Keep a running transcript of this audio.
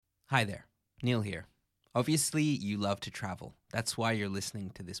Hi there, Neil here. Obviously, you love to travel. That's why you're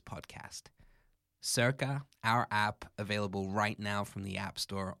listening to this podcast. Circa, our app, available right now from the App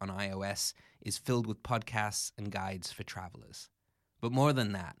Store on iOS, is filled with podcasts and guides for travelers. But more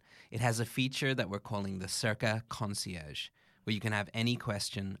than that, it has a feature that we're calling the Circa Concierge, where you can have any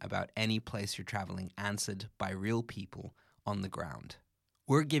question about any place you're traveling answered by real people on the ground.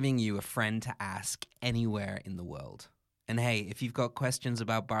 We're giving you a friend to ask anywhere in the world. And hey, if you've got questions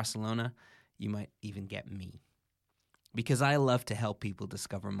about Barcelona, you might even get me. Because I love to help people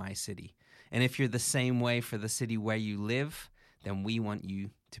discover my city. And if you're the same way for the city where you live, then we want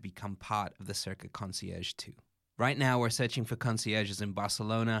you to become part of the Circa Concierge too. Right now, we're searching for concierges in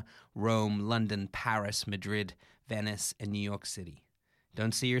Barcelona, Rome, London, Paris, Madrid, Venice, and New York City.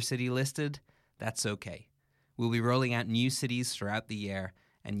 Don't see your city listed? That's okay. We'll be rolling out new cities throughout the year,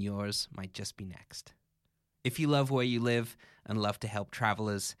 and yours might just be next. If you love where you live and love to help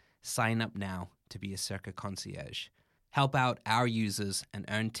travelers, sign up now to be a Circa Concierge. Help out our users and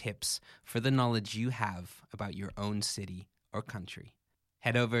earn tips for the knowledge you have about your own city or country.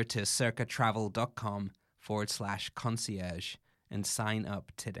 Head over to circatravel.com/concierge and sign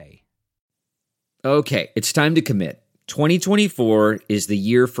up today. Okay, it's time to commit. 2024 is the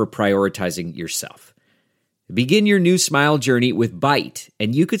year for prioritizing yourself. Begin your new smile journey with Byte,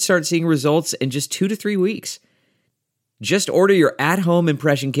 and you could start seeing results in just 2 to 3 weeks. Just order your at-home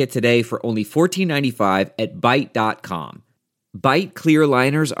impression kit today for only $14.95 at Byte.com. Byte clear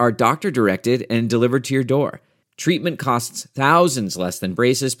liners are doctor-directed and delivered to your door. Treatment costs thousands less than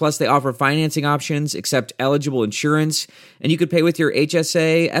braces, plus they offer financing options, accept eligible insurance, and you could pay with your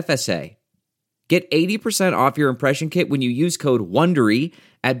HSA, FSA. Get 80% off your impression kit when you use code WONDERY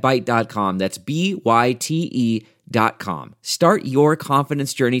at Byte.com. That's BYTE.com. Start your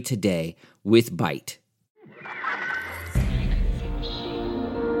confidence journey today with Byte.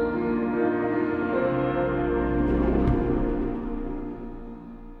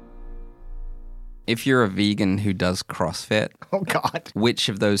 If you're a vegan who does CrossFit, Oh, God. which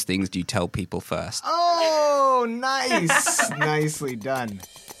of those things do you tell people first? Oh, nice. Nicely done.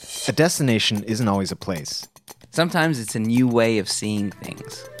 A destination isn't always a place. Sometimes it's a new way of seeing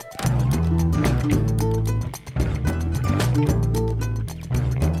things.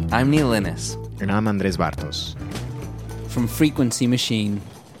 I'm Neil Innes. And I'm Andres Bartos. From Frequency Machine,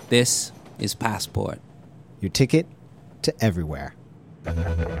 this is Passport. Your ticket to everywhere.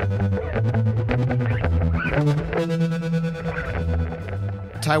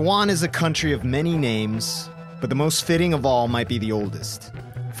 Taiwan is a country of many names, but the most fitting of all might be the oldest,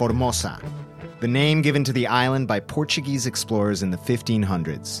 Formosa, the name given to the island by Portuguese explorers in the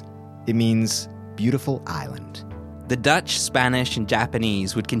 1500s. It means beautiful island. The Dutch, Spanish, and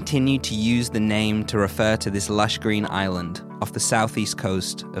Japanese would continue to use the name to refer to this lush green island off the southeast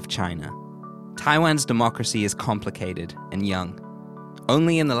coast of China. Taiwan's democracy is complicated and young.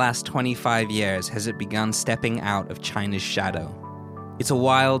 Only in the last 25 years has it begun stepping out of China's shadow. It's a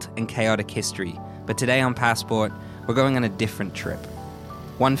wild and chaotic history, but today on Passport, we're going on a different trip.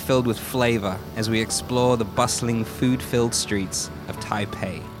 One filled with flavor as we explore the bustling, food-filled streets of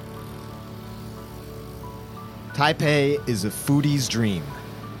Taipei. Taipei is a foodie's dream,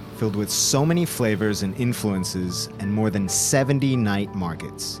 filled with so many flavors and influences and more than 70 night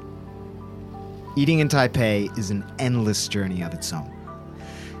markets. Eating in Taipei is an endless journey of its own,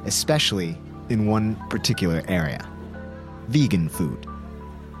 especially in one particular area: vegan food.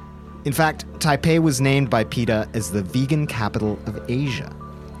 In fact, Taipei was named by PETA as the vegan capital of Asia.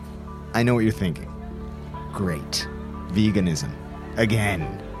 I know what you're thinking. Great. Veganism.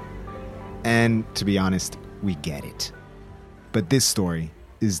 Again. And to be honest, we get it. But this story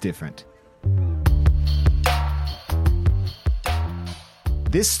is different.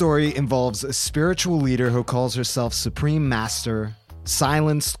 This story involves a spiritual leader who calls herself Supreme Master,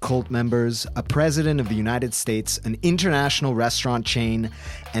 silenced cult members, a president of the United States, an international restaurant chain,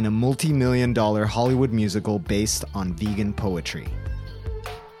 and a multi-million-dollar Hollywood musical based on vegan poetry.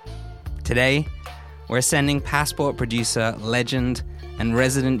 Today, we're sending Passport producer, legend, and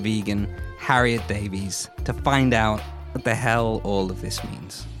resident vegan Harriet Davies to find out what the hell all of this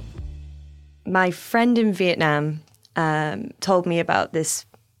means. My friend in Vietnam told me about this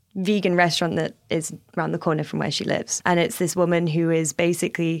vegan restaurant that is around the corner from where she lives. And it's this woman who is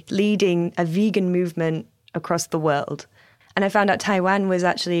basically leading a vegan movement across the world. And I found out Taiwan was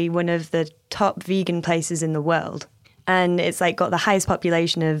actually one of the top vegan places in the world. And it's like got the highest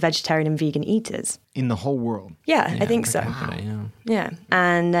population of vegetarian and vegan eaters. In the whole world? Yeah, I think so. Yeah. Yeah.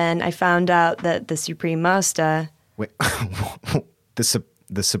 And then I found out that the Supreme Master... Wait,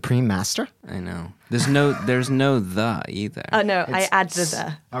 the supreme master? I know. There's no the either. Oh, no, I add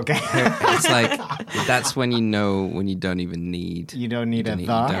the. Okay. It's like, that's when you know when you don't even need... You don't need a the? You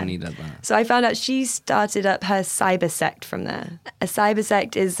don't need a the. So I found out she started up her cyber sect from there. A cyber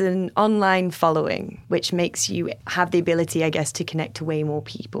sect is an online following, which makes you have the ability, I guess, to connect to way more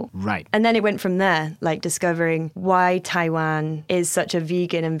people. Right. And then it went from there, like discovering why Taiwan is such a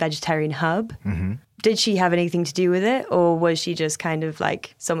vegan and vegetarian hub. Mm-hmm. Did she have anything to do with it, or was she just kind of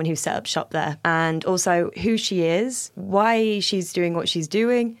like someone who set up shop there? And also who she is, why she's doing what she's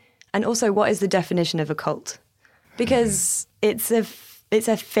doing, and also what is the definition of a cult? Because it's a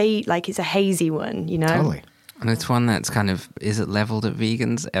fate, like it's a hazy one, you know? Totally. And it's one that's kind of, is it leveled at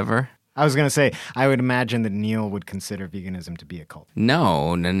vegans ever? I was going to say, I would imagine that Neil would consider veganism to be a cult.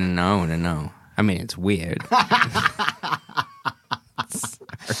 No. I mean, it's weird.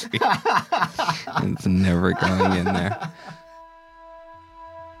 It's never going in there.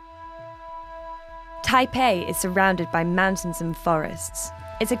 Taipei is surrounded by mountains and forests.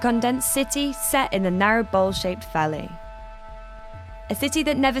 It's a condensed city set in the narrow bowl-shaped valley. A city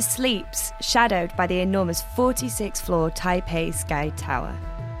that never sleeps, shadowed by the enormous 46-floor Taipei Sky Tower.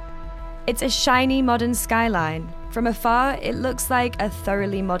 It's a shiny modern skyline. From afar, it looks like a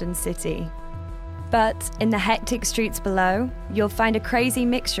thoroughly modern city. But in the hectic streets below, you'll find a crazy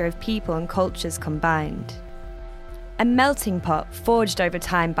mixture of people and cultures combined. A melting pot forged over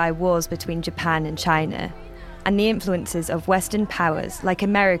time by wars between Japan and China, and the influences of Western powers like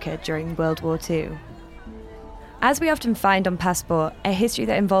America during World War II. As we often find on Passport, a history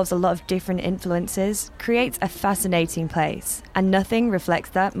that involves a lot of different influences creates a fascinating place, and nothing reflects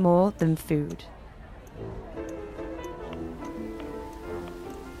that more than food.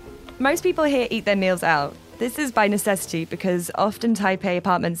 Most people here eat their meals out. This is by necessity because often Taipei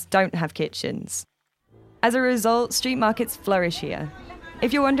apartments don't have kitchens. As a result, street markets flourish here.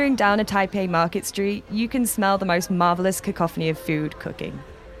 If you're wandering down a Taipei market street, you can smell the most marvelous cacophony of food cooking.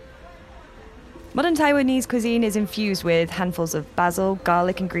 Modern Taiwanese cuisine is infused with handfuls of basil,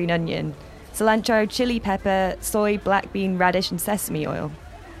 garlic and green onion, cilantro, chili pepper, soy, black bean, radish and sesame oil.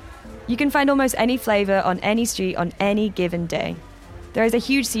 You can find almost any flavour on any street on any given day. There is a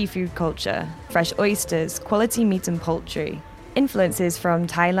huge seafood culture, fresh oysters, quality meat and poultry, influences from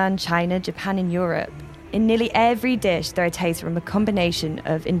Thailand, China, Japan and Europe. In nearly every dish, there are tastes from a combination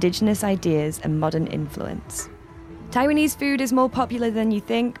of indigenous ideas and modern influence. Taiwanese food is more popular than you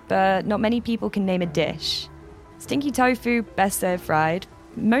think, but not many people can name a dish. Stinky tofu, best served fried.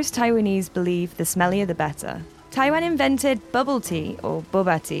 Most Taiwanese believe the smellier the better. Taiwan invented bubble tea, or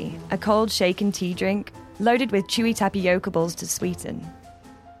boba tea, a cold shaken tea drink, loaded with chewy tapioca balls to sweeten.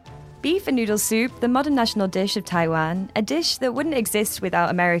 Beef and noodle soup, the modern national dish of Taiwan, a dish that wouldn't exist without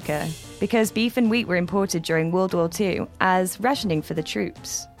America, because beef and wheat were imported during World War II as rationing for the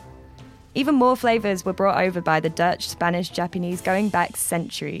troops. Even more flavours were brought over by the Dutch, Spanish, Japanese, going back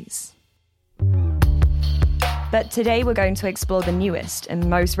centuries. But today we're going to explore the newest and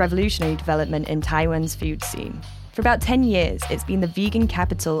most revolutionary development in Taiwan's food scene. For about 10 years, it's been the vegan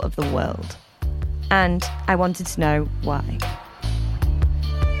capital of the world. And I wanted to know why.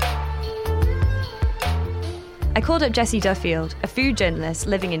 I called up Jessie Duffield, a food journalist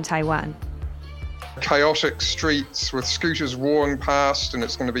living in Taiwan. Chaotic streets with scooters roaring past, and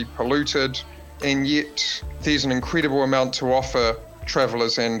it's going to be polluted. And yet there's an incredible amount to offer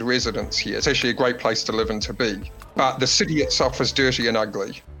travellers and residents here. It's actually a great place to live and to be. But the city itself is dirty and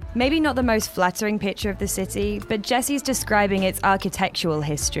ugly. Maybe not the most flattering picture of the city, but Jessie's describing its architectural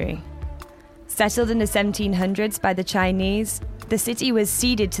history. Settled in the 1700s by the Chinese, the city was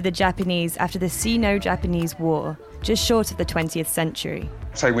ceded to the Japanese after the Sino-Japanese War, just short of the 20th century.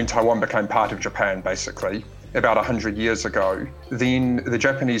 Say when Taiwan became part of Japan, basically, about 100 years ago, then the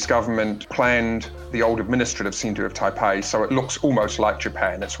Japanese government planned the old administrative centre of Taipei, so it looks almost like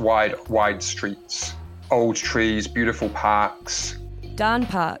Japan. It's wide streets, old trees, beautiful parks. Dan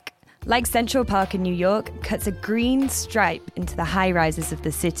Park, like Central Park in New York, cuts a green stripe into the high-rises of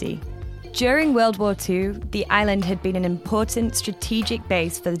the city. During World War II, the island had been an important strategic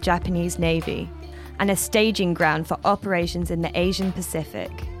base for the Japanese Navy and a staging ground for operations in the Asian Pacific.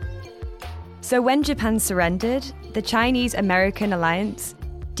 So when Japan surrendered, the Chinese-American alliance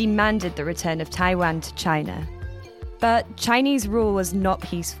demanded the return of Taiwan to China. But Chinese rule was not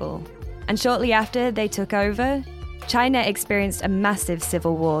peaceful, and shortly after they took over, China experienced a massive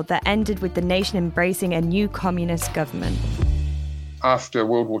civil war that ended with the nation embracing a new communist government. After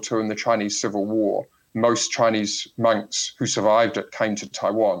World War II and the Chinese Civil War, most Chinese monks who survived it came to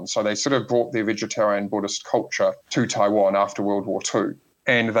Taiwan. So they sort of brought their vegetarian Buddhist culture to Taiwan after World War II.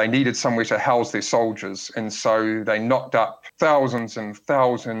 and they needed somewhere to house their soldiers. And so they knocked up thousands and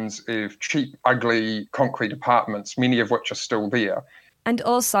thousands of cheap, ugly concrete apartments, many of which are still there. And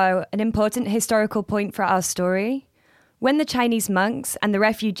also, an important historical point for our story. When the Chinese monks and the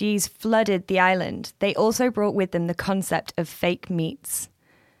refugees flooded the island, they also brought with them the concept of fake meats,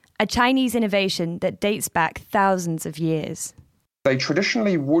 a Chinese innovation that dates back thousands of years. They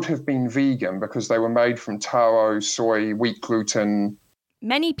traditionally would have been vegan because they were made from taro, soy, wheat gluten.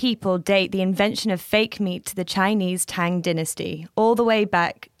 Many people date the invention of fake meat to the Chinese Tang dynasty, all the way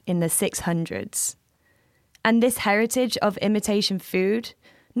back in the 600s. And this heritage of imitation food,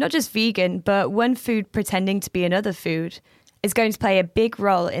 not just vegan, but one food pretending to be another food, is going to play a big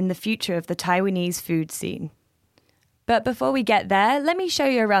role in the future of the Taiwanese food scene. But before we get there, let me show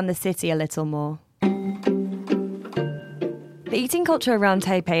you around the city a little more. The eating culture around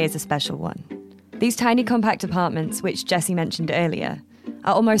Taipei is a special one. These tiny compact apartments, which Jessie mentioned earlier,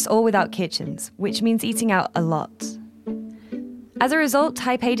 are almost all without kitchens, which means eating out a lot. As a result,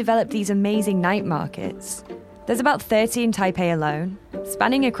 Taipei developed these amazing night markets. There's about 30 in Taipei alone,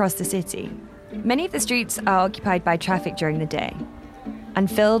 spanning across the city. Many of the streets are occupied by traffic during the day and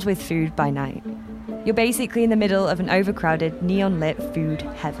filled with food by night. You're basically in the middle of an overcrowded, neon-lit food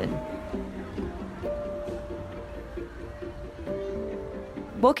heaven.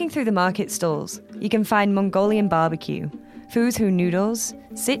 Walking through the market stalls, you can find Mongolian barbecue, Fuzhou noodles,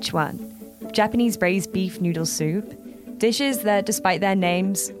 Sichuan, Japanese braised beef noodle soup, dishes that, despite their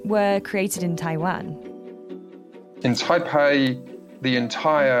names, were created in Taiwan. In Taipei, the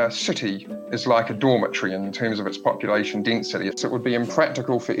entire city is like a dormitory in terms of its population density. So it would be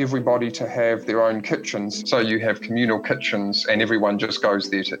impractical for everybody to have their own kitchens. So you have communal kitchens and everyone just goes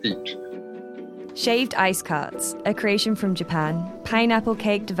there to eat. Shaved ice carts, a creation from Japan, pineapple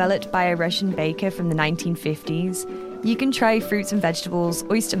cake developed by a Russian baker from the 1950s. You can try fruits and vegetables,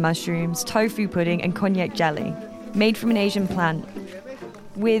 oyster mushrooms, tofu pudding, and cognac jelly, made from an Asian plant.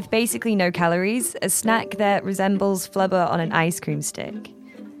 With basically no calories, a snack that resembles flubber on an ice cream stick.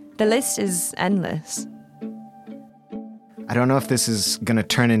 The list is endless. I don't know if this is going to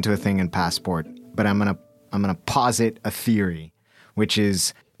turn into a thing in Passport, but I'm going to posit a theory, which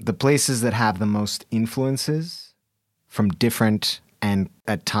is the places that have the most influences from different and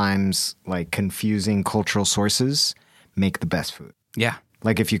at times like confusing cultural sources make the best food. Yeah.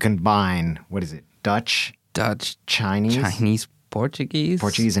 Like if you combine, what is it? Dutch, Chinese,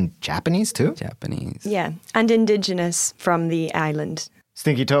 Portuguese and Japanese too? Japanese. Yeah, and indigenous from the island.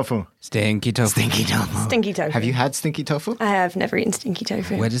 Stinky tofu. Stinky tofu. Stinky tofu. Stinky tofu. Have you had stinky tofu? I have never eaten stinky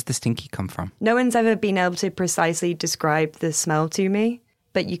tofu. Where does the stinky come from? No one's ever been able to precisely describe the smell to me,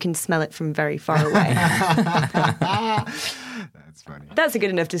 but you can smell it from very far away. That's funny. That's a good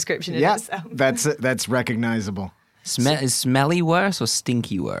enough description in itself. That's recognizable. Is smelly worse or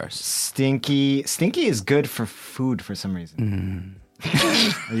stinky worse? Stinky is good for food for some reason.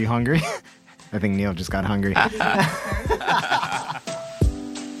 Are you hungry? I think Neil just got hungry.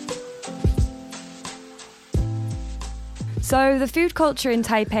 So the food culture in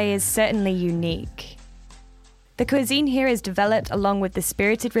Taipei is certainly unique. The cuisine here is developed along with the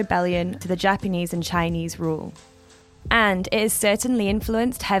spirited rebellion to the Japanese and Chinese rule. And it is certainly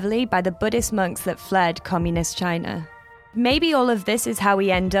influenced heavily by the Buddhist monks that fled communist China. Maybe all of this is how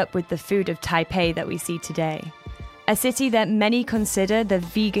we end up with the food of Taipei that we see today, a city that many consider the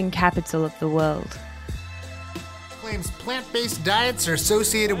vegan capital of the world. Claims plant-based diets are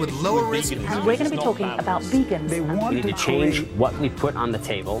associated with lower risk. We're going to be talking about vegans. We need to change what we put on the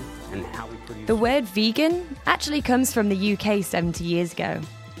table and how we produce. The word vegan actually comes from the UK 70 years ago,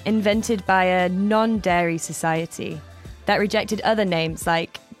 invented by a non-dairy society that rejected other names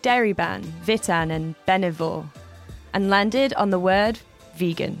like Dairy Ban, Vitan, and Benevore, and landed on the word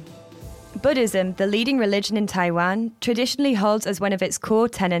vegan. Buddhism, the leading religion in Taiwan, traditionally holds as one of its core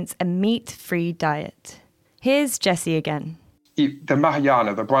tenets a meat-free diet. Here's Jessie again. The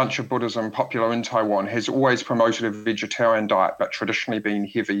Mahayana, the branch of Buddhism popular in Taiwan, has always promoted a vegetarian diet, but traditionally been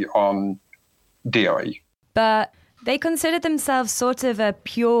heavy on dairy. But they consider themselves sort of a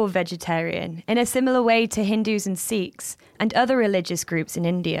pure vegetarian, in a similar way to Hindus and Sikhs and other religious groups in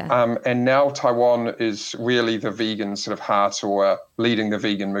India. And now Taiwan is really the vegan sort of heart or leading the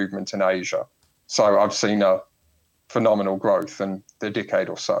vegan movement in Asia. So I've seen a phenomenal growth in the decade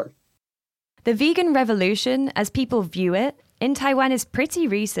or so. The vegan revolution, as people view it, in Taiwan is pretty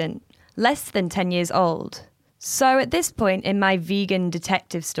recent, less than 10 years old. So at this point in my vegan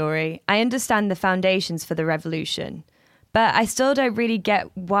detective story, I understand the foundations for the revolution, but I still don't really get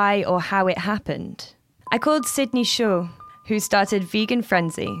why or how it happened. I called Sydney Shaw, who started Vegan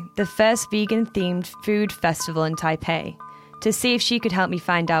Frenzy, the first vegan-themed food festival in Taipei, to see if she could help me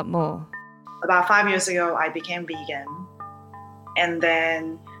find out more. About 5 years ago, I became vegan. And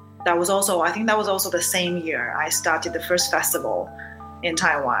then I think that was also the same year I started the first festival in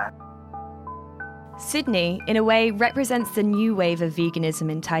Taiwan. Sydney, in a way, represents the new wave of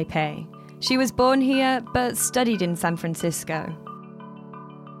veganism in Taipei. She was born here, but studied in San Francisco.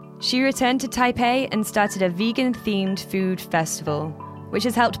 She returned to Taipei and started a vegan-themed food festival, which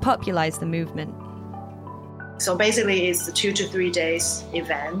has helped popularize the movement. So basically, it's a 2 to 3 days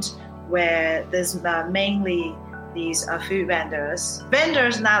event where there's mainly these food vendors.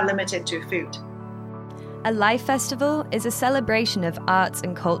 Vendors not limited to food. A live festival is a celebration of arts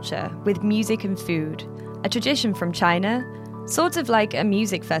and culture with music and food, a tradition from China, sort of like a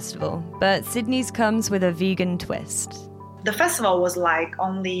music festival, but Sydney's comes with a vegan twist. The festival was like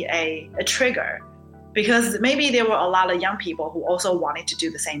only a trigger, because maybe there were a lot of young people who also wanted to do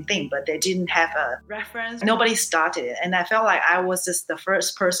the same thing, but they didn't have a reference. Nobody started it, and I felt like I was just the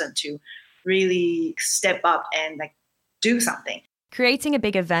first person to really step up and do something. Creating a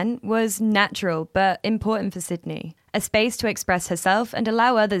big event was natural but important for Sydney, a space to express herself and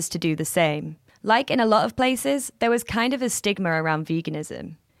allow others to do the same. Like in a lot of places, there was kind of a stigma around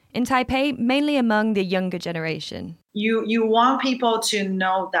veganism. In Taipei, mainly among the younger generation. You want people to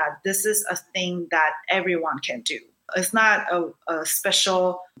know that this is a thing that everyone can do. It's not a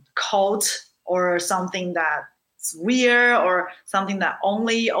special cult or something that's weird or something that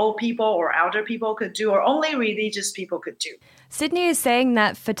only old people or elder people could do or only religious people could do. Sydney is saying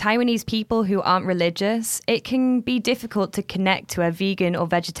that for Taiwanese people who aren't religious, it can be difficult to connect to a vegan or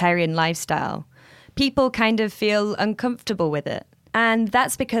vegetarian lifestyle. People kind of feel uncomfortable with it. And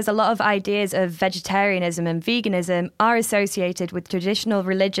that's because a lot of ideas of vegetarianism and veganism are associated with traditional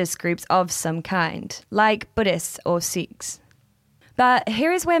religious groups of some kind, like Buddhists or Sikhs. But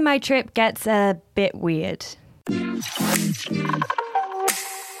here is where my trip gets a bit weird.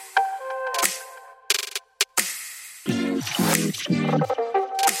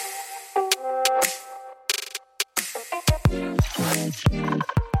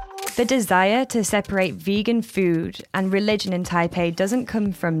 The desire to separate vegan food and religion in Taipei doesn't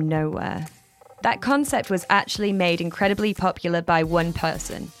come from nowhere. That concept was actually made incredibly popular by one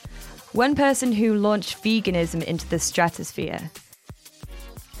person who launched veganism into the stratosphere.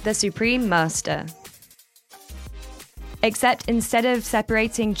 The Supreme Master. Except instead of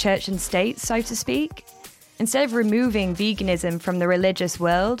separating church and state, so to speak, instead of removing veganism from the religious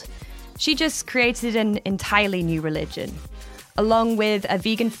world, she just created an entirely new religion, along with a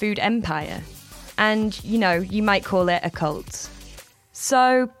vegan food empire. And, you might call it a cult.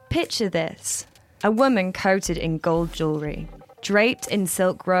 So, picture this. A woman coated in gold jewelry, draped in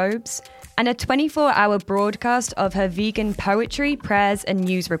silk robes, and a 24-hour broadcast of her vegan poetry, prayers, and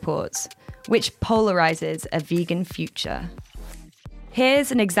news reports, which polarizes a vegan future.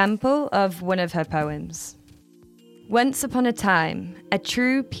 Here's an example of one of her poems. Once upon a time, a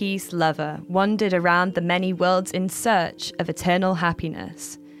true peace lover wandered around the many worlds in search of eternal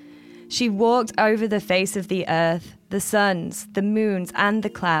happiness. She walked over the face of the earth, the suns, the moons, and the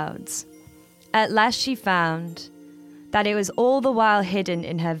clouds. At last she found that it was all the while hidden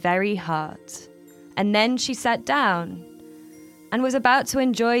in her very heart. And then she sat down and was about to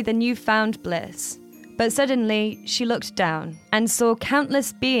enjoy the newfound bliss. But suddenly she looked down and saw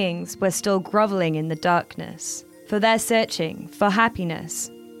countless beings were still groveling in the darkness, for they're searching for happiness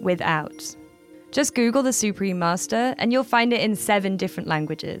without. Just Google the Supreme Master and you'll find it in 7 different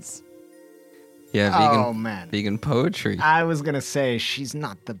languages. Yeah, man. Vegan poetry. I was going to say she's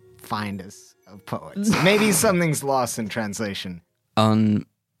not the finest of poets. Maybe something's lost in translation. On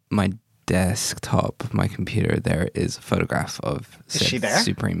my desktop of my computer, there is a photograph of Is she there?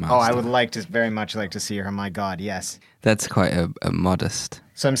 Supreme Master. Oh, I would very much like to see her. My God, yes. That's quite a modest.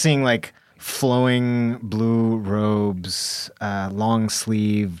 So I'm seeing flowing blue robes,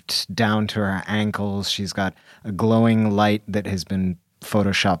 long-sleeved down to her ankles. She's got a glowing light that has been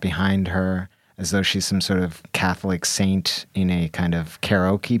photoshopped behind her, as though she's some sort of Catholic saint in a kind of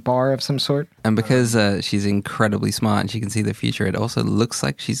karaoke bar of some sort. And because she's incredibly smart and she can see the future, it also looks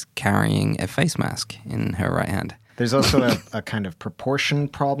like she's carrying a face mask in her right hand. There's also a kind of proportion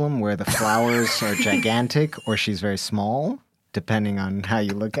problem where the flowers are gigantic or she's very small, depending on how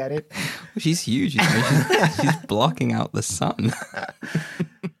you look at it. She's huge. She's blocking out the sun.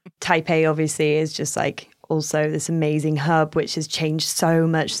 Taipei obviously is just also this amazing hub which has changed so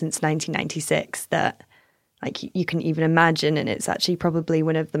much since 1996 that you can even imagine, and it's actually probably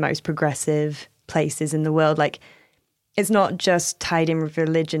one of the most progressive places in the world. It's not just tied in with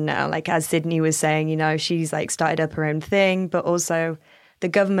religion now. As Sydney was saying, she's started up her own thing, but also The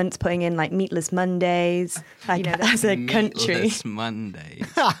government's putting in like meatless Mondays, as a country. Meatless Mondays.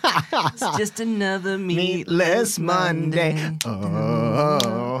 It's just another meatless Monday.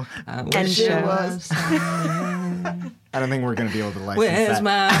 Oh, I wish wish it it was was Sunday. I don't think we're going to be able to license Where's that.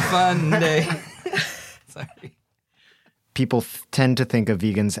 my fun day? Sorry. People tend to think of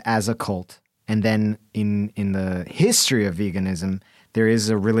vegans as a cult. And then in the history of veganism, there is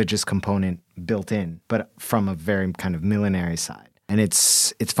a religious component built in, but from a very kind of millenary side. And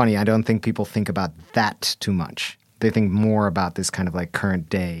it's funny, I don't think people think about that too much. They think more about this kind of like current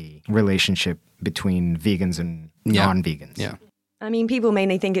day relationship between vegans and non-vegans. Yeah. I mean, people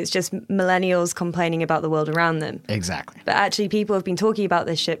mainly think it's just millennials complaining about the world around them. Exactly. But actually, people have been talking about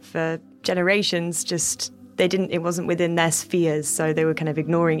this shit for generations, just it wasn't within their spheres, so they were kind of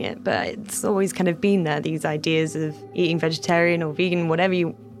ignoring it. But it's always kind of been there, these ideas of eating vegetarian or vegan, whatever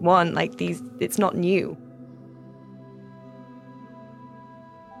you want, it's not new.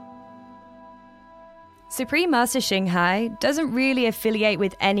 Supreme Master Xinghai doesn't really affiliate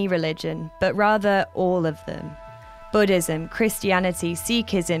with any religion, but rather all of them. Buddhism, Christianity,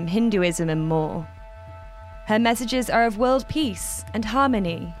 Sikhism, Hinduism, and more. Her messages are of world peace and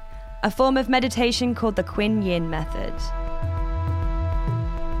harmony, a form of meditation called the Kuan Yin method.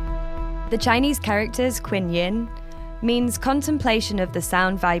 The Chinese characters Kuan Yin means contemplation of the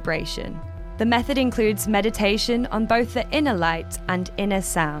sound vibration. The method includes meditation on both the inner light and inner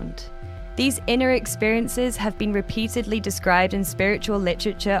sound. These inner experiences have been repeatedly described in spiritual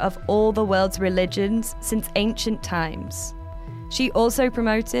literature of all the world's religions since ancient times. She also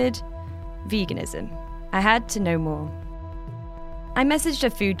promoted veganism. I had to know more. I messaged a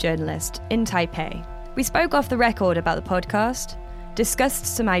food journalist in Taipei. We spoke off the record about the podcast, discussed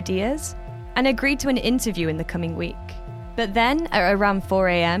some ideas, and agreed to an interview in the coming week. But then, at around 4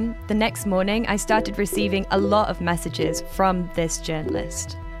 a.m, the next morning, I started receiving a lot of messages from this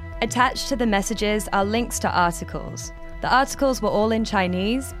journalist. Attached to the messages are links to articles. The articles were all in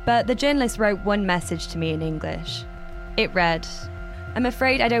Chinese, but the journalist wrote one message to me in English. It read, "I'm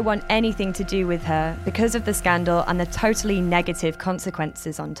afraid I don't want anything to do with her because of the scandal and the totally negative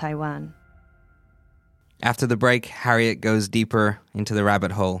consequences on Taiwan." After the break, Harriet goes deeper into the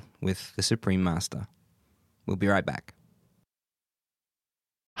rabbit hole with the Supreme Master. We'll be right back.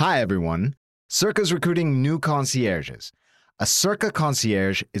 Hi, everyone. Circa's recruiting new concierges. A Circa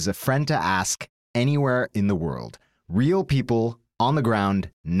concierge is a friend to ask anywhere in the world. Real people, on the ground,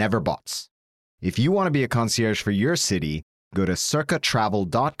 never bots. If you want to be a concierge for your city, go to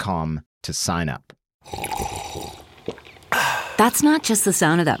circatravel.com to sign up. That's not just the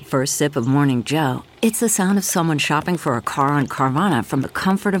sound of that first sip of Morning Joe. It's the sound of someone shopping for a car on Carvana from the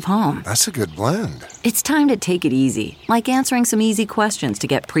comfort of home. That's a good blend. It's time to take it easy, like answering some easy questions to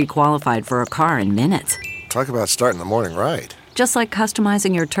get pre-qualified for a car in minutes. Talk about starting the morning right. Just like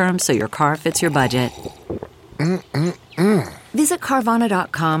customizing your terms so your car fits your budget. Visit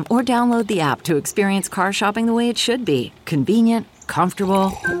Carvana.com or download the app to experience car shopping the way it should be. Convenient,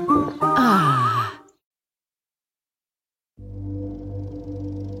 comfortable. Ah.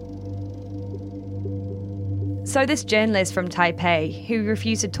 So this journalist from Taipei, who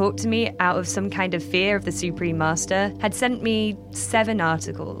refused to talk to me out of some kind of fear of the Supreme Master, had sent me 7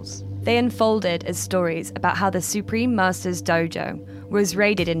 articles. They unfolded as stories about how the Supreme Master's dojo was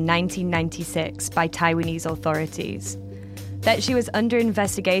raided in 1996 by Taiwanese authorities, that she was under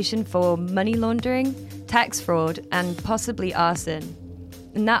investigation for money laundering, tax fraud, and possibly arson.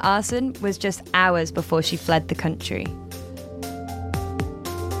 And that arson was just hours before she fled the country.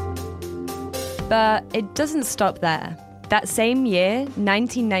 But it doesn't stop there. That same year,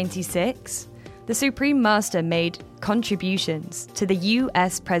 1996, the Supreme Master made contributions to the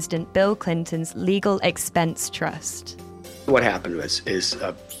US President Bill Clinton's Legal Expense Trust. What happened is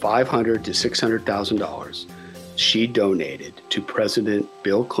 $500,000 to $600,000 she donated to President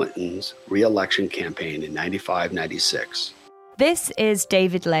Bill Clinton's re-election campaign in 95-96. This is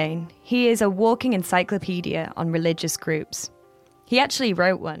David Lane. He is a walking encyclopedia on religious groups. He actually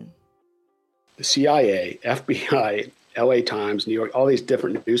wrote one. The CIA, FBI, LA Times, New York, all these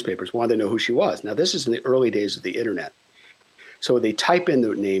different newspapers wanted to know who she was. Now, this is in the early days of the internet. So they type in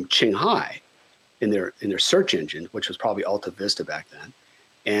the name Xinghai in their search engine, which was probably Alta Vista back then,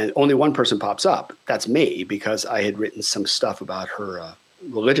 and only one person pops up. That's me, because I had written some stuff about her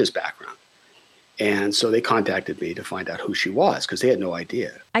religious background. And so they contacted me to find out who she was, because they had no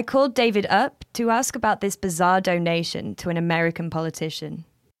idea. I called David up to ask about this bizarre donation to an American politician.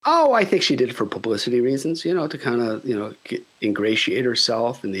 Oh, I think she did it for publicity reasons, to kind of, ingratiate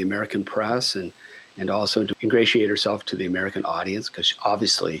herself in the American press and also to ingratiate herself to the American audience, because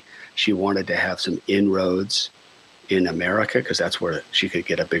obviously she wanted to have some inroads in America because that's where she could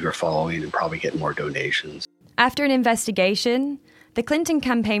get a bigger following and probably get more donations. After an investigation, the Clinton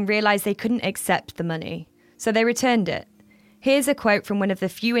campaign realized they couldn't accept the money, so they returned it. Here's a quote from one of the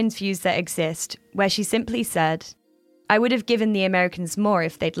few interviews that exist, where she simply said, "I would have given the Americans more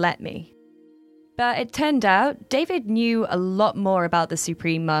if they'd let me." But it turned out David knew a lot more about the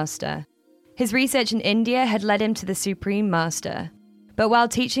Supreme Master. His research in India had led him to the Supreme Master. But while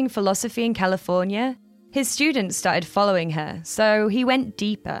teaching philosophy in California, his students started following her, so he went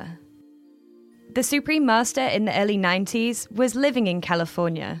deeper. The Supreme Master in the early 90s was living in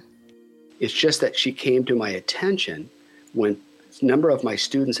California. It's just that she came to my attention when a number of my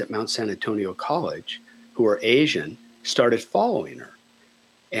students at Mount San Antonio College, who are Asian, started following her.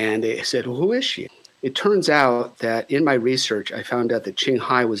 And they said, well, who is she? It turns out that in my research, I found out that Ching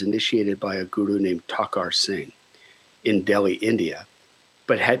Hai was initiated by a guru named Takar Singh in Delhi, India,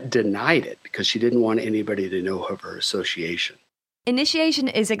 but had denied it because she didn't want anybody to know of her association. Initiation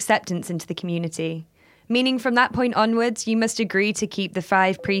is acceptance into the community, meaning from that point onwards, you must agree to keep the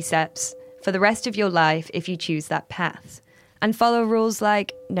 5 precepts for the rest of your life if you choose that path, and follow rules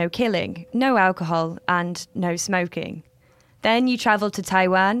like no killing, no alcohol, and no smoking. Then you travel to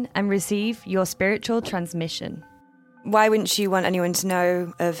Taiwan and receive your spiritual transmission. Why wouldn't she want anyone to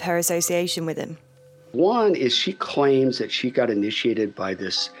know of her association with him? One is she claims that she got initiated by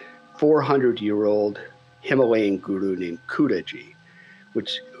this 400-year-old Himalayan guru named Kudaji,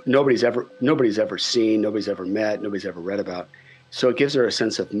 which nobody's ever seen, nobody's ever met, nobody's ever read about. So it gives her a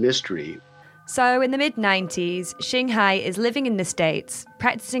sense of mystery. So in the mid-90s, Ching Hai is living in the States,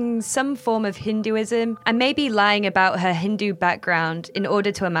 practicing some form of Hinduism and maybe lying about her Hindu background in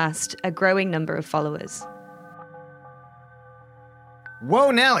order to amass a growing number of followers.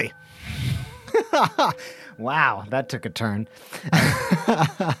 Whoa, Nelly! Wow, that took a turn.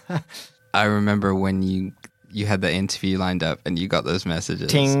 I remember when you had the interview lined up and you got those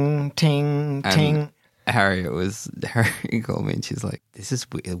messages. Ting, ting, ting. Harry called me and she's like, this is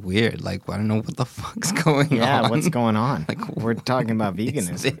weird. Like, I don't know what the fuck's going on. Yeah, what's going on? Like, we're talking about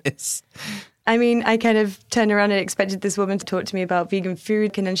veganism. This? I mean, I kind of turned around and expected this woman to talk to me about vegan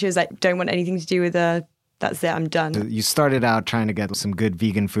food, and then she was like, don't want anything to do with that's it, I'm done. You started out trying to get some good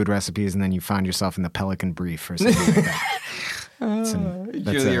vegan food recipes, and then you found yourself in the Pelican Brief or something like that.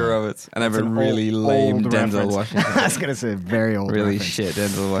 Julia Roberts. And I have a really lame Denzel Washington. I was going to say very old really reference. Shit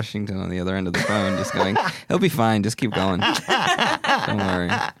Denzel Washington on the other end of the phone just going, he'll be fine, just keep going. Don't worry.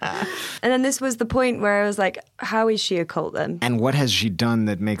 And then this was the point where I was like, how is she a cult then? And what has she done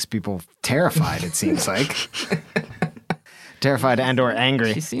that makes people terrified, it seems like? Terrified and or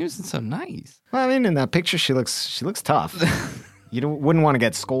angry. She seems so nice. Well, I mean, in that picture, she looks tough. You wouldn't want to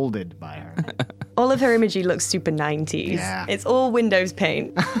get scolded by her. All of her imagery looks super 90s. Yeah. It's all Windows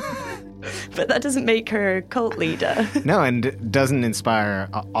paint. But that doesn't make her a cult leader. No, and doesn't inspire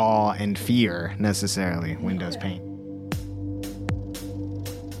awe and fear necessarily, Windows paint.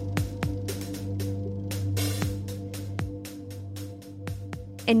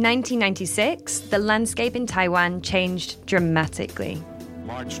 In 1996, the landscape in Taiwan changed dramatically.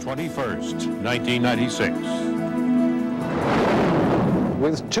 March 21st, 1996.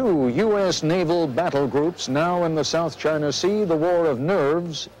 With 2 U.S. naval battle groups now in the South China Sea, the war of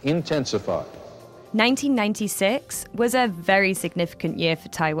nerves intensified. 1996 was a very significant year for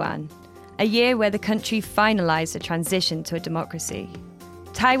Taiwan, a year where the country finalized a transition to a democracy.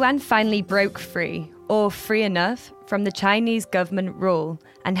 Taiwan finally broke free, or free enough, from the Chinese government rule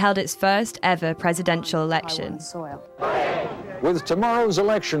and held its first ever presidential election. With tomorrow's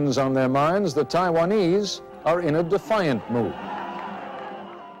elections on their minds, the Taiwanese are in a defiant mood.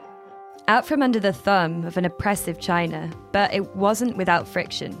 Out from under the thumb of an oppressive China, but it wasn't without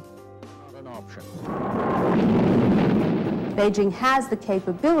friction. Beijing has the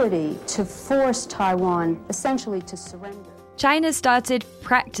capability to force Taiwan essentially to surrender. China started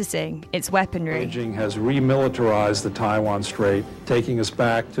practicing its weaponry. Beijing has remilitarized the Taiwan Strait, taking us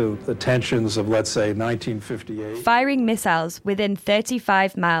back to the tensions of, let's say, 1958. Firing missiles within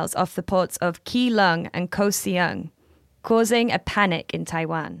 35 miles off the ports of Keelung and Kaohsiung, causing a panic in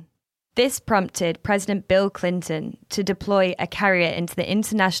Taiwan. This prompted President Bill Clinton to deploy a carrier into the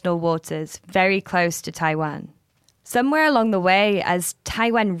international waters very close to Taiwan. Somewhere along the way, as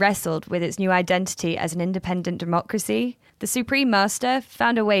Taiwan wrestled with its new identity as an independent democracy, the Supreme Master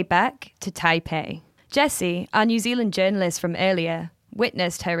found a way back to Taipei. Jesse, our New Zealand journalist from earlier,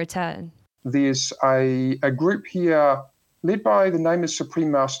 witnessed her return. There's a group here led by the name of Supreme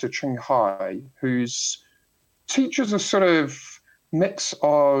Master Ching Hai, whose teaches a sort of mix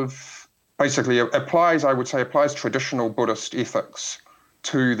of, basically applies traditional Buddhist ethics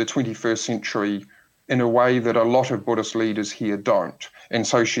to the 21st century in a way that a lot of Buddhist leaders here don't. And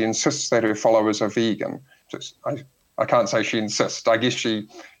so she insists that her followers are vegan. I can't say she insists. I guess she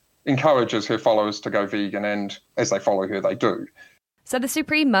encourages her followers to go vegan, and as they follow her, they do. So the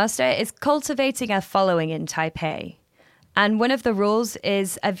Supreme Master is cultivating a following in Taipei. And one of the rules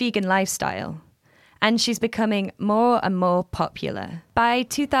is a vegan lifestyle. And she's becoming more and more popular. By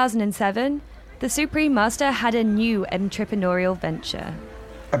 2007, the Supreme Master had a new entrepreneurial venture.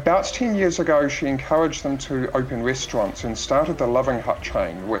 About 10 years ago, she encouraged them to open restaurants and started the Loving Hut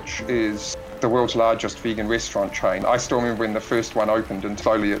chain, which is the world's largest vegan restaurant chain. I still remember when the first one opened, and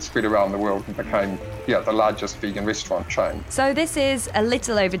slowly it spread around the world and became, the largest vegan restaurant chain. So this is a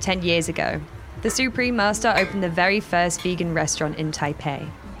little over 10 years ago. The Supreme Master opened the very first vegan restaurant in Taipei.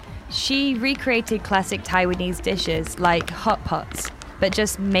 She recreated classic Taiwanese dishes like hot pots, but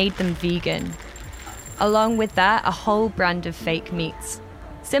just made them vegan. Along with that, a whole brand of fake meats,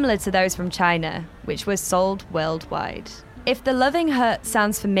 similar to those from China, which were sold worldwide. If the Loving Hut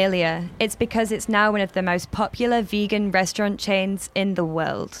sounds familiar, it's because it's now one of the most popular vegan restaurant chains in the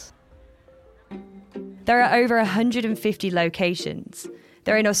world. There are over 150 locations.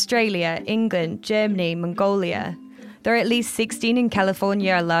 They're in Australia, England, Germany, Mongolia. There are at least 16 in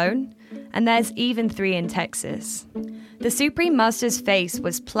California alone, and there's even 3 in Texas. The Supreme Master's face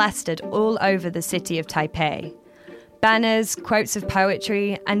was plastered all over the city of Taipei. Banners, quotes of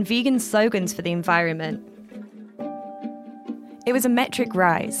poetry, and vegan slogans for the environment. It was a metric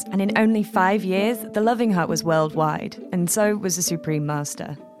rise, and in only 5 years, the Loving Hut was worldwide, and so was the Supreme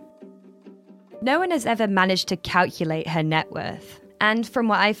Master. No one has ever managed to calculate her net worth. And from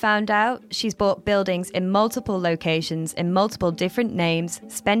what I found out, she's bought buildings in multiple locations, in multiple different names,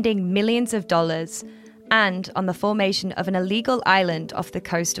 spending millions of dollars, and on the formation of an illegal island off the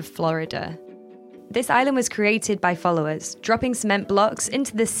coast of Florida. This island was created by followers, dropping cement blocks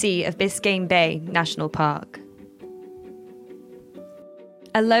into the sea of Biscayne Bay National Park.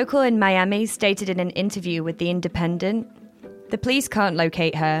 A local in Miami stated in an interview with The Independent, "The police can't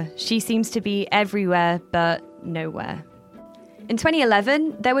locate her. She seems to be everywhere but nowhere." In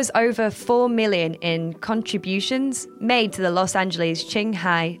 2011, there was over $4 million in contributions made to the Los Angeles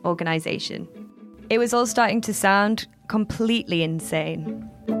Qinghai organization. It was all starting to sound completely insane.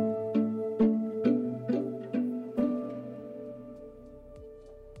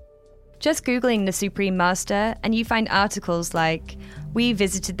 Just Googling the Supreme Master and you find articles like, "We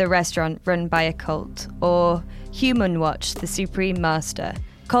visited the restaurant run by a cult," or "Human Watch, the Supreme Master.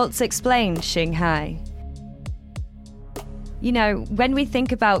 Cults explained Qinghai." You know, when we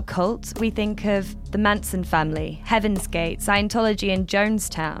think about cults, we think of the Manson family, Heaven's Gate, Scientology, and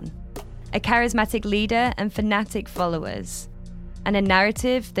Jonestown. A charismatic leader and fanatic followers. And a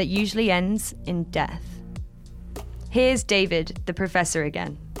narrative that usually ends in death. Here's David, the professor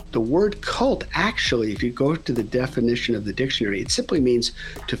again. The word cult, actually, if you go to the definition of the dictionary, it simply means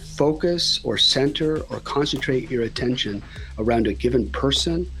to focus or center or concentrate your attention around a given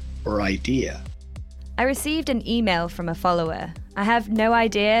person or idea. I received an email from a follower. I have no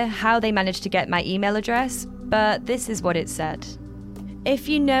idea how they managed to get my email address, but this is what it said. "If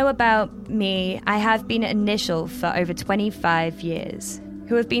you know about me, I have been initial for over 25 years,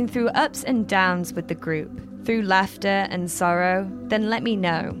 who have been through ups and downs with the group, through laughter and sorrow, then let me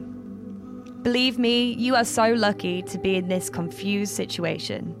know. Believe me, you are so lucky to be in this confused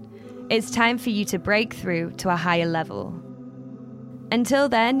situation. It's time for you to break through to a higher level. Until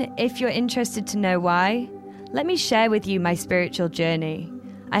then, if you're interested to know why, let me share with you my spiritual journey.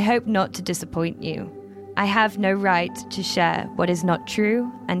 I hope not to disappoint you. I have no right to share what is not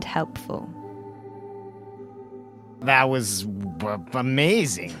true and helpful." That was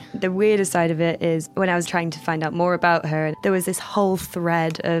amazing. The weirdest side of it is when I was trying to find out more about her, there was this whole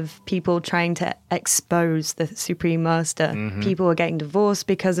thread of people trying to expose the Supreme Master. Mm-hmm. People were getting divorced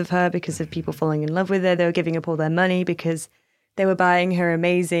because of her, because of people falling in love with her. They were giving up all their money because they were buying her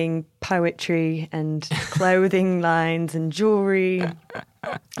amazing poetry and clothing lines and jewelry.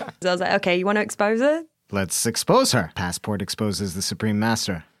 So I was like, okay, you want to expose her? Let's expose her. Passport exposes the Supreme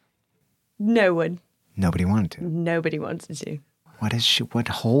Master. No one. Nobody wanted to. Nobody wanted to. What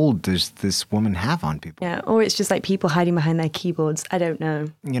hold does this woman have on people? Yeah, or it's just like people hiding behind their keyboards. I don't know.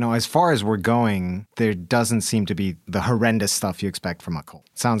 You know, as far as we're going, there doesn't seem to be the horrendous stuff you expect from a cult.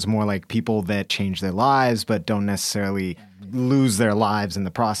 It sounds more like people that change their lives but don't necessarily lose their lives in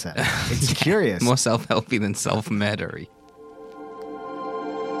the process. It's curious. More self-helpy than self-murdery.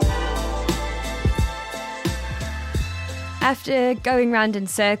 After going round in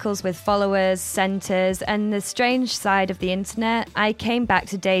circles with followers, centres, and the strange side of the internet, I came back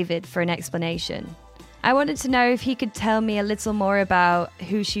to David for an explanation. I wanted to know if he could tell me a little more about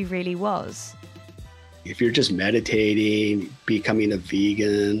who she really was. If you're just meditating, becoming a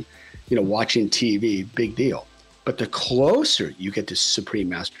vegan, watching TV, big deal. But the closer you get to Supreme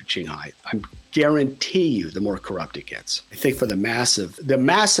Master Ching Hai, I guarantee you the more corrupt it gets. I think for the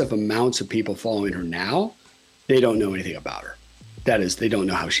massive amounts of people following her now, they don't know anything about her. That is, they don't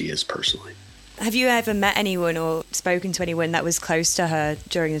know how she is personally. Have you ever met anyone or spoken to anyone that was close to her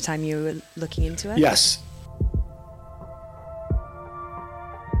during the time you were looking into her? Yes.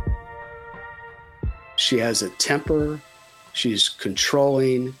 She has a temper. She's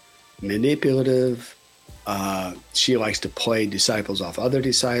controlling, manipulative. She likes to play disciples off other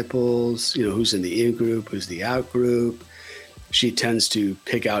disciples, who's in the in group, who's the out group. She tends to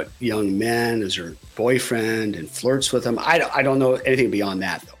pick out young men as her boyfriend and flirts with them. I don't know anything beyond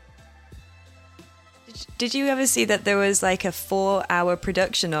that, though. Did you ever see that there was like a 4-hour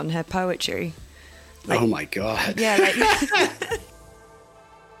production on her poetry? Oh my God. Yeah,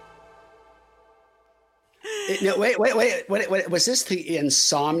 No, wait. Was this the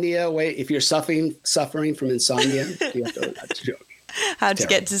insomnia? Wait, if you're suffering from insomnia, you have to, that's a joke. How to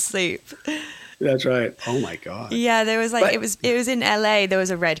get to sleep. That's right. Oh my God. Yeah, there was it was in LA. There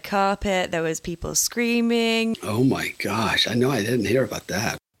was a red carpet. There was people screaming. Oh my gosh. I know I didn't hear about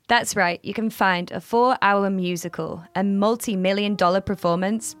that. That's right. You can find a 4-hour musical, a multi-million-dollar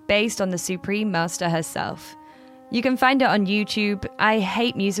performance based on the Supreme Master herself. You can find it on YouTube. I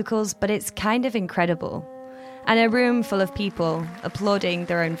hate musicals, but it's kind of incredible. And a room full of people applauding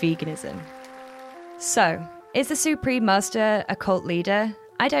their own veganism. So, is the Supreme Master a cult leader?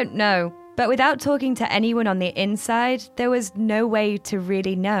 I don't know. But without talking to anyone on the inside, there was no way to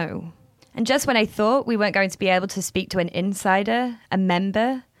really know. And just when I thought we weren't going to be able to speak to an insider, a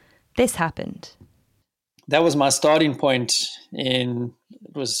member, this happened. That was my starting point it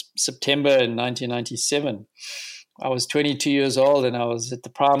was September in 1997. I was 22 years old and I was at the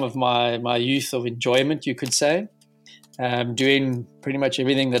prime of my youth of enjoyment, you could say, doing pretty much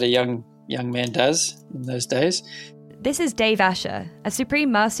everything that a young man does in those days. This is Dave Asher, a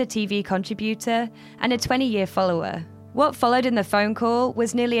Supreme Master TV contributor and a 20-year follower. What followed in the phone call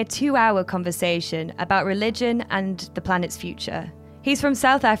was nearly a 2-hour conversation about religion and the planet's future. He's from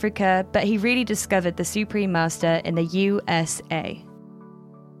South Africa, but he really discovered the Supreme Master in the USA.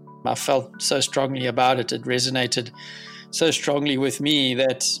 I felt so strongly about it. It resonated so strongly with me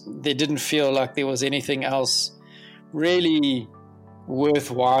that there didn't feel like there was anything else really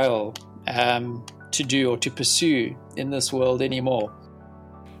worthwhile to do or to pursue in this world anymore.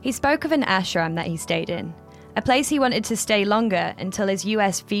 He spoke of an ashram that he stayed in, a place he wanted to stay longer until his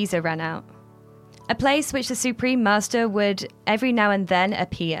US visa ran out. A place which the Supreme Master would every now and then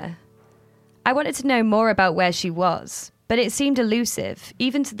appear. I wanted to know more about where she was, but it seemed elusive,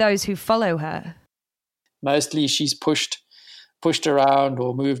 even to those who follow her. Mostly she's pushed around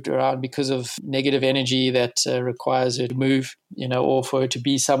or moved around because of negative energy that requires her to move, or for her to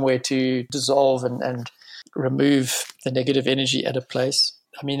be somewhere to dissolve and remove the negative energy at a place.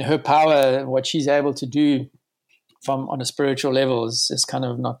 I mean, her power, what she's able to do on a spiritual level is kind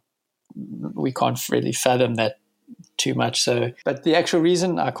of not, we can't really fathom that too much. So, but the actual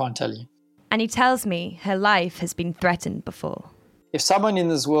reason, I can't tell you. And he tells me her life has been threatened before. If someone in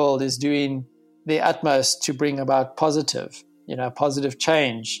this world is doing their utmost to bring about positive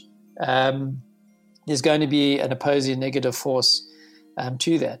change, there's going to be an opposing negative force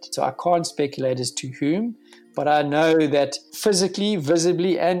to that. So I can't speculate as to whom, but I know that physically,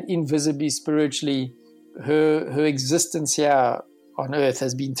 visibly, and invisibly, spiritually, her existence here on Earth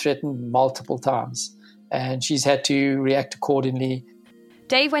has been threatened multiple times, and she's had to react accordingly.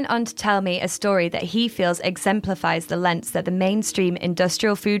 Dave went on to tell me a story that he feels exemplifies the lengths that the mainstream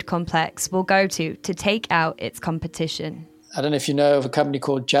industrial food complex will go to take out its competition. I don't know if you know of a company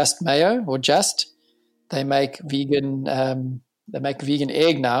called Just Mayo or Just. They make vegan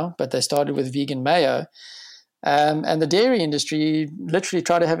egg now, but they started with vegan mayo. And the dairy industry literally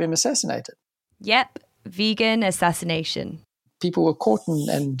tried to have him assassinated. Yep, vegan assassination. People were caught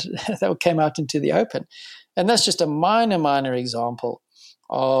and they came out into the open. And that's just a minor example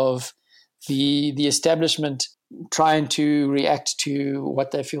of the establishment trying to react to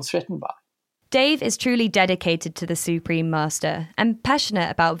what they feel threatened by. Dave is truly dedicated to the Supreme Master and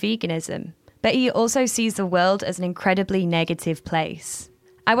passionate about veganism, but he also sees the world as an incredibly negative place.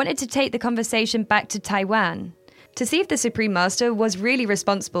 I wanted to take the conversation back to Taiwan to see if the Supreme Master was really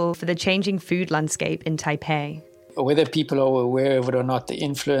responsible for the changing food landscape in Taipei. Whether people are aware of it or not, the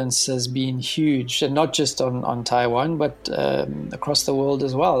influence has been huge, and not just on Taiwan, but across the world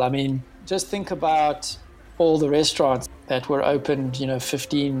as well. I mean, just think about all the restaurants that were opened,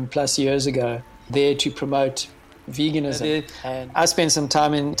 15 plus years ago, there to promote veganism. And I spent some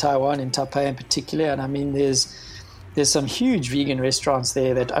time in Taiwan, in Taipei in particular, and I mean, there's some huge vegan restaurants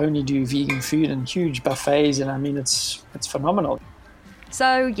there that only do vegan food and huge buffets, and I mean, it's phenomenal.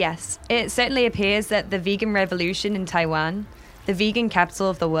 So yes, it certainly appears that the vegan revolution in Taiwan, the vegan capital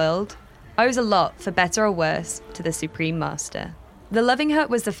of the world, owes a lot, for better or worse, to the Supreme Master. The Loving Hut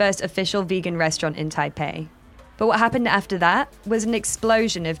was the first official vegan restaurant in Taipei. But what happened after that was an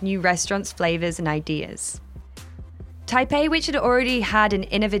explosion of new restaurants, flavours and ideas. Taipei, which had already had an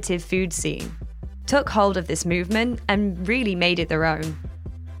innovative food scene, took hold of this movement and really made it their own.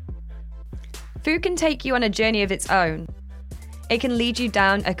 Food can take you on a journey of its own. It can lead you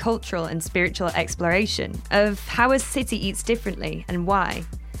down a cultural and spiritual exploration of how a city eats differently and why.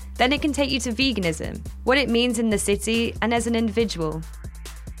 Then it can take you to veganism, what it means in the city and as an individual.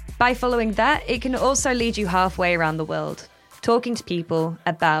 By following that, it can also lead you halfway around the world, talking to people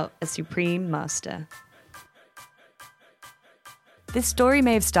about a Supreme Master. This story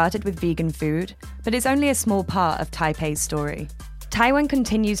may have started with vegan food, but it's only a small part of Taipei's story. Taiwan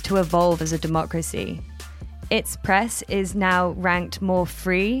continues to evolve as a democracy. Its press is now ranked more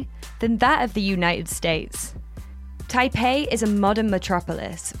free than that of the United States. Taipei is a modern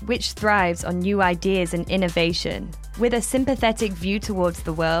metropolis which thrives on new ideas and innovation, with a sympathetic view towards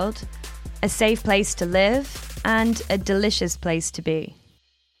the world, a safe place to live, and a delicious place to be.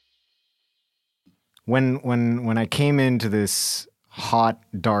 When I came into this hot,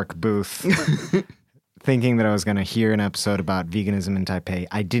 dark booth thinking that I was going to hear an episode about veganism in Taipei,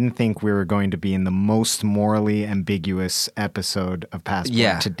 I didn't think we were going to be in the most morally ambiguous episode of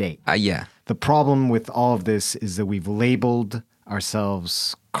Passport to date. Yeah. The problem with all of this is that we've labeled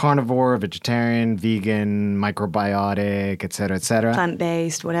ourselves carnivore, vegetarian, vegan, microbiotic, etc.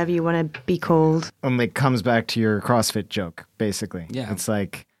 Plant-based, whatever you want to be called. It comes back to your CrossFit joke, basically. Yeah. It's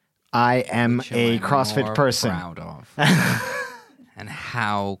like, I am a CrossFit more person. Proud of. And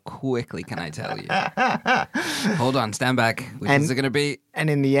how quickly can I tell you? Hold on, stand back. Which is it going to be? And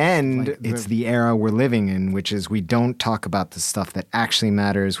in the end, it's the era we're living in, which is we don't talk about the stuff that actually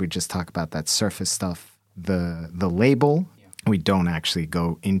matters. We just talk about that surface stuff, the label. Yeah. We don't actually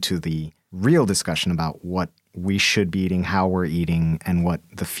go into the real discussion about what we should be eating, how we're eating, and what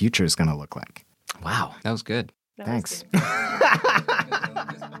the future is going to look like. Wow. That was good. Thanks.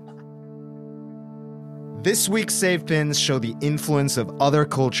 This week's Save Pins show the influence of other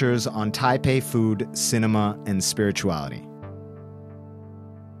cultures on Taipei food, cinema, and spirituality.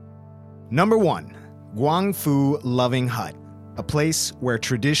 Number 1, Guangfu Loving Hut, a place where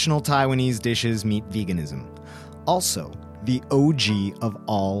traditional Taiwanese dishes meet veganism. Also, the OG of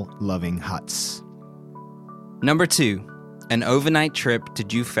all loving huts. Number 2, an overnight trip to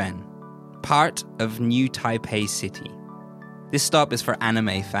Jufen, part of New Taipei City. This stop is for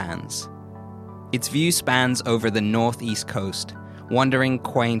anime fans. Its view spans over the northeast coast, wandering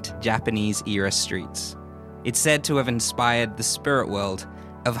quaint Japanese-era streets. It's said to have inspired the spirit world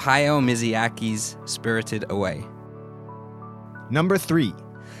of Hayao Miyazaki's Spirited Away. Number 3,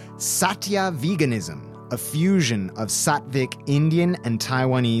 Satya Veganism, a fusion of Sattvic Indian and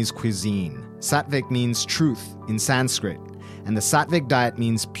Taiwanese cuisine. Sattvic means truth in Sanskrit, and the Sattvic diet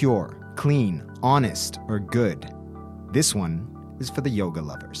means pure, clean, honest, or good. This one is for the yoga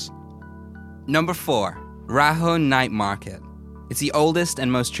lovers. Number 4, Raho Night Market. It's the oldest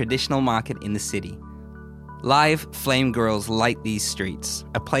and most traditional market in the city. Live flame girls light these streets,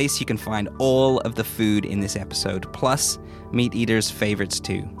 a place you can find all of the food in this episode, plus meat eaters' favorites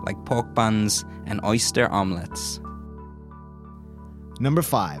too, like pork buns and oyster omelets. Number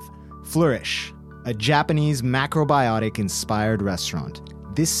 5, Flourish, a Japanese macrobiotic-inspired restaurant.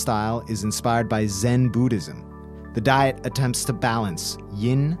 This style is inspired by Zen Buddhism. The diet attempts to balance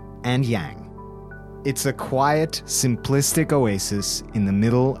yin and yang. It's a quiet, simplistic oasis in the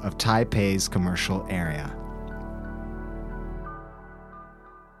middle of Taipei's commercial area.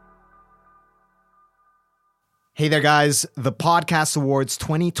 Hey there, guys. The Podcast Awards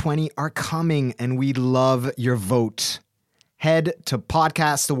 2020 are coming, and we'd love your vote. Head to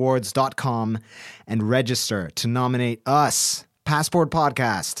podcastawards.com and register to nominate us, Passport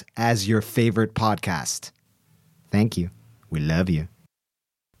Podcast, as your favorite podcast. Thank you. We love you.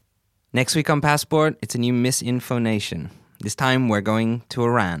 Next week on Passport, it's a new Misinfo Nation. This time we're going to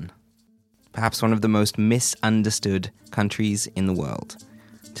Iran, perhaps one of the most misunderstood countries in the world,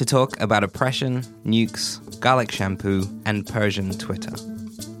 to talk about oppression, nukes, garlic shampoo, and Persian Twitter.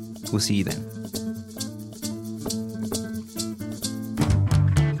 We'll see you then.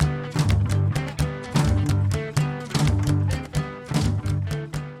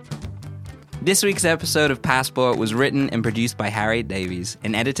 This week's episode of Passport was written and produced by Harriet Davies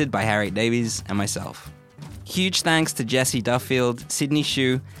and edited by Harriet Davies and myself. Huge thanks to Jesse Duffield, Sydney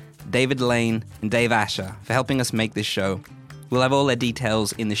Shue, David Lane, and Dave Asher for helping us make this show. We'll have all their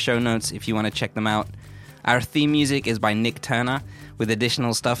details in the show notes if you want to check them out. Our theme music is by Nick Turner, with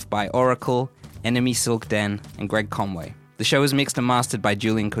additional stuff by Oracle, Enemy Silk Den, and Greg Conway. The show is mixed and mastered by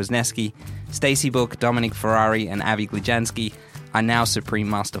Julian Kozneski. Stacey Book, Dominic Ferrari, and Avi Glijansky are now Supreme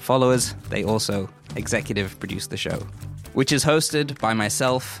Master followers. They also executive produce the show, which is hosted by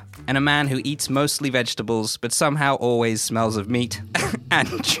myself and a man who eats mostly vegetables but somehow always smells of meat.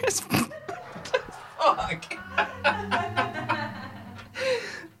 And just... Fuck.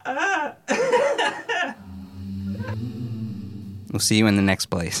 We'll see you in the next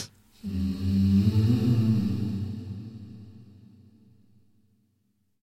place.